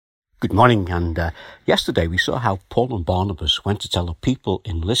Good morning, and yesterday we saw how Paul and Barnabas went to tell the people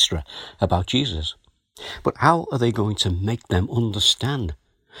in Lystra about Jesus. But how are they going to make them understand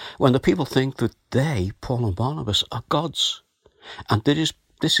when the people think that they, Paul and Barnabas, are gods? And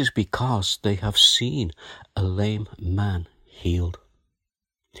this is because they have seen a lame man healed.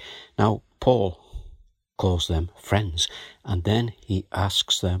 Now, Paul calls them friends, and then he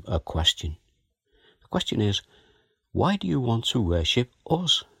asks them a question. The question is, why do you want to worship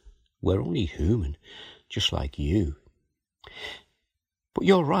us? We're only human, just like you. But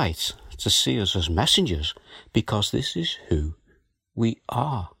you're right to see us as messengers, because this is who we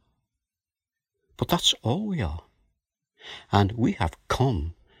are. But that's all we are. And we have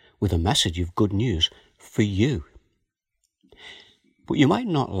come with a message of good news for you. But you might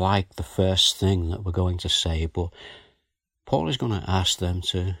not like the first thing that we're going to say, but Paul is going to ask them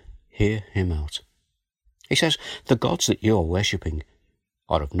to hear him out. He says, the gods that you're worshipping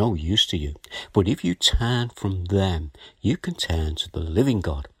are of no use to you. But if you turn from them, you can turn to the living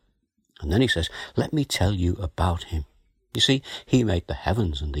God. And then he says, let me tell you about him. You see, he made the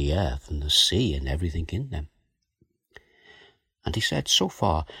heavens and the earth and the sea and everything in them. And he said, so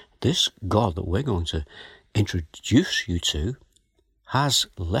far, this God that we're going to introduce you to has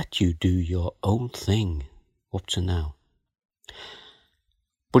let you do your own thing up to now.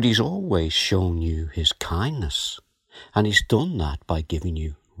 But he's always shown you his kindness. And he's done that by giving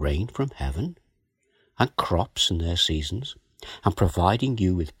you rain from heaven and crops in their seasons and providing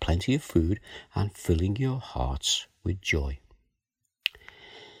you with plenty of food and filling your hearts with joy.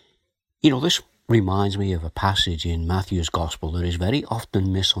 You know, this reminds me of a passage in Matthew's Gospel that is very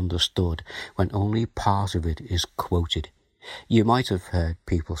often misunderstood when only part of it is quoted. You might have heard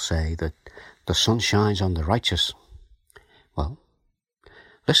people say that the sun shines on the righteous. Well,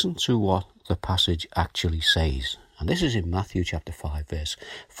 listen to what the passage actually says. And this is in Matthew chapter 5, verse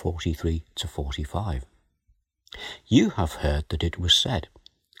 43 to 45. You have heard that it was said,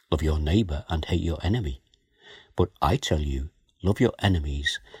 love your neighbour and hate your enemy. But I tell you, love your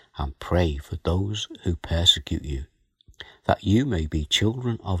enemies and pray for those who persecute you, that you may be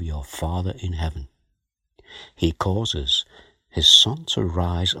children of your Father in heaven. He causes his sun to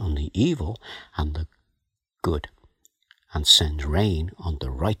rise on the evil and the good, and sends rain on the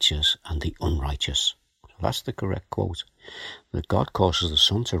righteous and the unrighteous. That's the correct quote. That God causes the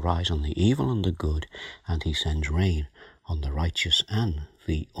sun to rise on the evil and the good, and he sends rain on the righteous and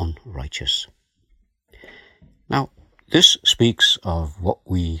the unrighteous. Now, this speaks of what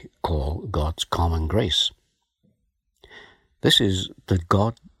we call God's common grace. This is the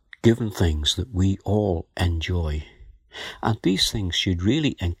God-given things that we all enjoy. And these things should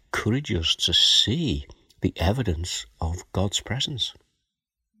really encourage us to see the evidence of God's presence.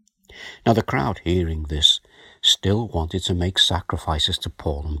 Now the crowd, hearing this, still wanted to make sacrifices to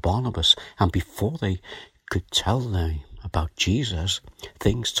Paul and Barnabas, and before they could tell them about Jesus,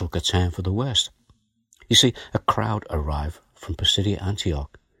 things took a turn for the worst. You see, a crowd arrived from Pisidia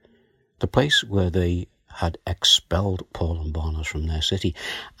Antioch, the place where they had expelled Paul and Barnabas from their city,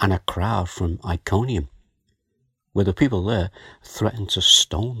 and a crowd from Iconium, where the people there threatened to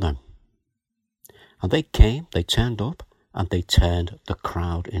stone them. And they turned up, and they turned the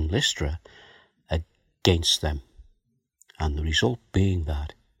crowd in Lystra against them. And the result being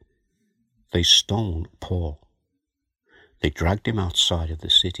that they stoned Paul. They dragged him outside of the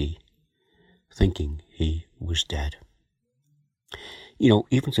city, thinking he was dead. You know,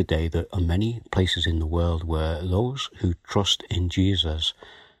 even today there are many places in the world where those who trust in Jesus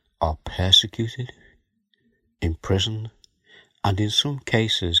are persecuted, imprisoned, and in some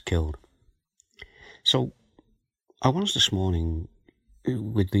cases killed. So I want us this morning,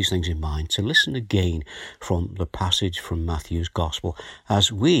 with these things in mind, to listen again from the passage from Matthew's Gospel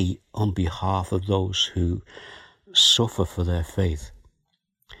as we, on behalf of those who suffer for their faith,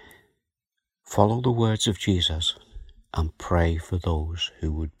 follow the words of Jesus and pray for those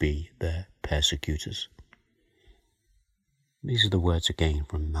who would be their persecutors. These are the words again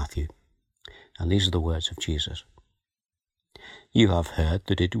from Matthew, and these are the words of Jesus. You have heard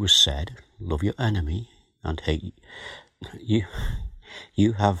that it was said, love your enemy and hate you.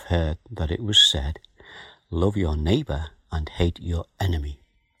 You have heard that it was said, love your neighbour and hate your enemy.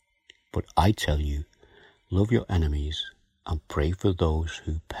 But I tell you, love your enemies and pray for those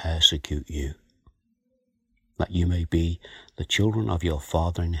who persecute you, that you may be the children of your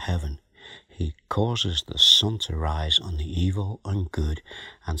Father in heaven. He causes the sun to rise on the evil and good,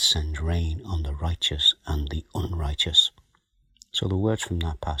 and sends rain on the righteous and the unrighteous. So the words from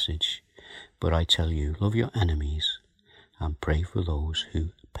that passage, but I tell you, love your enemies and pray for those who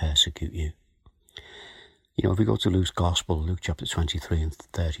persecute you. If we go to Luke's Gospel, Luke chapter 23 and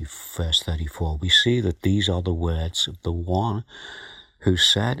verse 34, we see that these are the words of the one who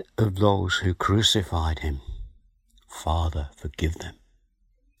said of those who crucified him, "Father, forgive them,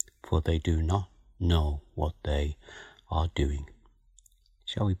 for they do not know what they are doing."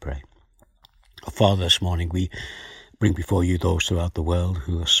 Shall we pray? Father, this morning we bring before you those throughout the world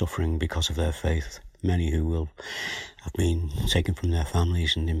who are suffering because of their faith. Many who will have been taken from their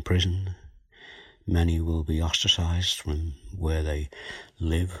families and imprisoned. Many will be ostracized from where they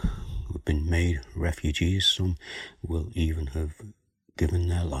live, have been made refugees. Some will even have given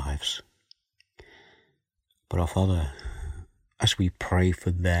their lives. But our Father, as we pray for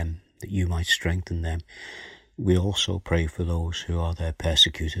them, that you might strengthen them, we also pray for those who are their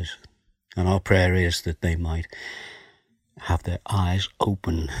persecutors. And our prayer is that they might have their eyes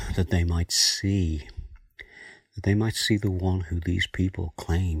open, that they might see the one who these people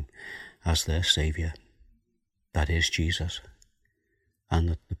claim as their Saviour, that is Jesus, and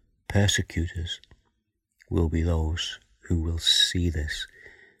that the persecutors will be those who will see this,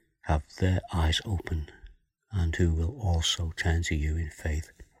 have their eyes open, and who will also turn to you in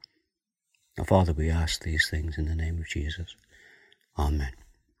faith. Now, Father, we ask these things in the name of Jesus. Amen.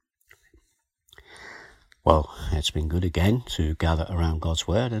 Well, it's been good again to gather around God's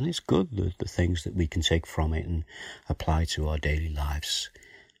Word, and it's good the things that we can take from it and apply to our daily lives.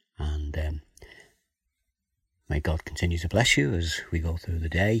 And may God continue to bless you as we go through the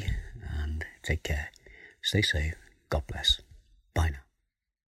day, and take care. Stay safe. God bless. Bye now.